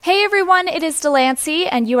Hey everyone, it is Delancey,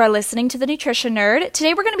 and you are listening to The Nutrition Nerd.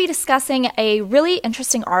 Today we're going to be discussing a really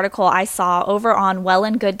interesting article I saw over on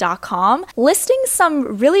wellandgood.com listing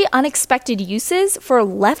some really unexpected uses for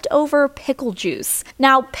leftover pickle juice.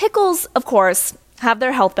 Now, pickles, of course, have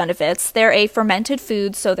their health benefits. They're a fermented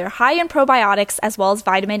food, so they're high in probiotics as well as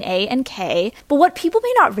vitamin A and K. But what people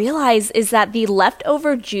may not realize is that the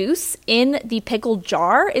leftover juice in the pickle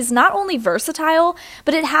jar is not only versatile,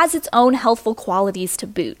 but it has its own healthful qualities to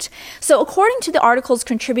boot. So according to the article's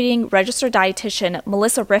contributing registered dietitian,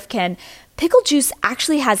 Melissa Rifkin, pickle juice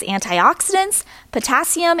actually has antioxidants,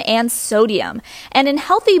 potassium, and sodium. And in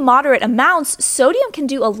healthy, moderate amounts, sodium can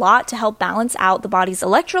do a lot to help balance out the body's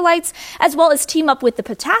electrolytes, as well as team up with the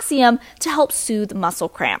potassium to help soothe muscle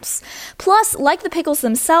cramps. Plus, like the pickles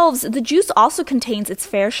themselves, the juice also contains its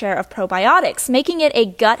fair share of probiotics, making it a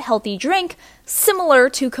gut-healthy drink similar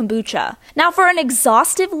to kombucha. Now, for an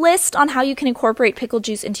exhaustive list on how you can incorporate pickle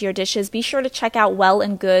juice into your dishes, be sure to check out Well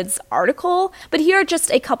and Good's article. But here are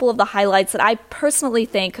just a couple of the highlights that I personally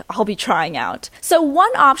think I'll be trying out. So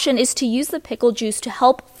one option is to use the pickle juice to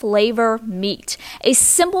help flavor meat. A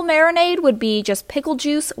simple marinade would be just pickle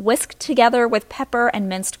juice whisked together with pepper and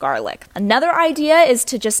minced garlic. Another idea is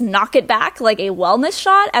to just knock it back like a wellness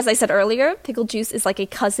shot. As I said earlier, pickle juice is like a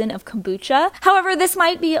cousin of kombucha. However, this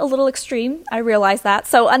might be a little extreme. I realize that.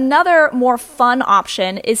 So another more fun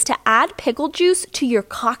option is to add pickle juice to your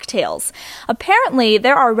cocktails. Apparently,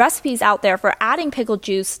 there are recipes out there for adding pickle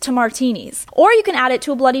juice to martinis. Or you can add it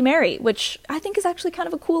to a Bloody Mary, which I think is actually kind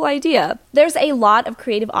of a cool idea. There's a lot of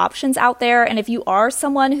creative options out there, and if you are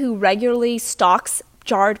someone who regularly stocks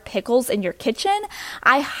jarred pickles in your kitchen,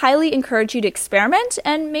 I highly encourage you to experiment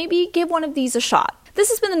and maybe give one of these a shot. This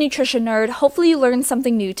has been The Nutrition Nerd. Hopefully you learned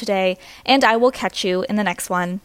something new today, and I will catch you in the next one.